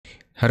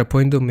How to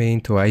point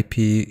domain to IP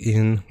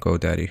in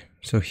GoDaddy.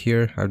 So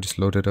here I've just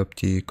loaded up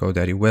the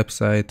GoDaddy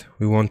website.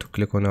 We want to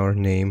click on our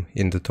name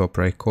in the top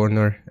right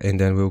corner, and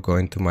then we'll go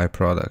into my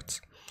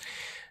products.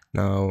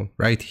 Now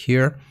right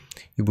here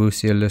you will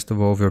see a list of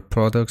all of your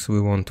products.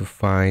 We want to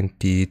find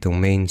the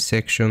domain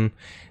section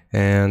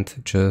and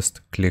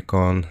just click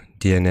on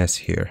DNS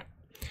here.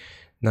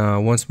 Now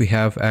once we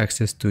have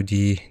access to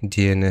the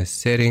DNS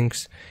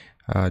settings,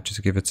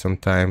 just give it some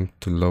time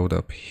to load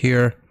up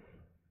here.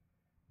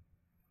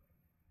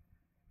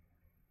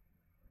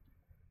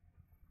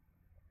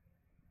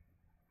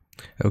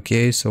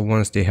 Okay, so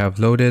once they have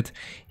loaded,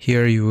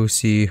 here you will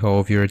see all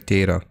of your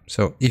data.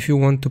 So if you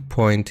want to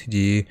point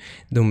the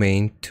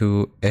domain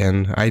to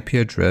an IP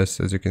address,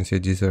 as you can see,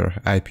 these are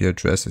IP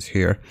addresses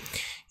here,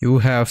 you will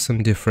have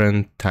some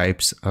different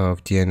types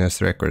of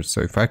DNS records.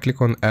 So if I click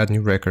on add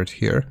new record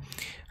here,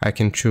 I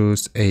can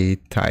choose a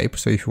type.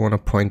 So if you want to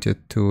point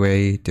it to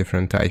a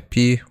different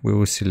IP, we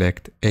will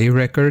select a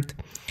record,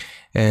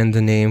 and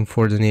the name,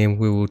 for the name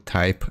we will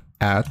type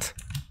 @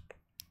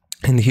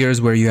 and here's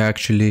where you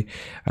actually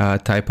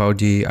type out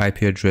the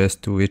IP address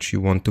to which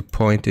you want to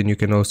point, and you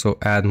can also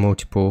add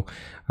multiple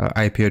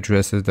IP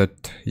addresses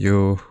that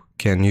you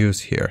can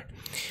use here.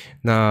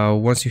 Now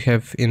once you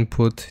have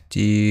input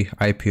the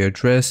IP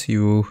address,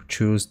 you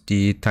choose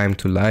the time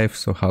to live,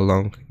 so how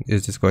long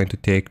is this going to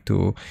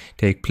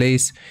take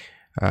place.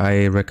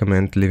 I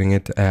recommend leaving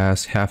it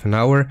as half an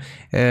hour,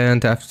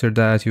 and after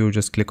that you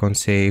just click on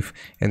save,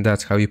 and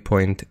that's how you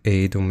point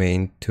a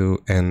domain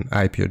to an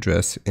IP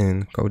address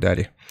in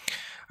GoDaddy.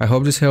 I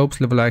hope this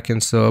helps. Leave a like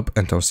and sub,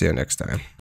 and I'll see you next time.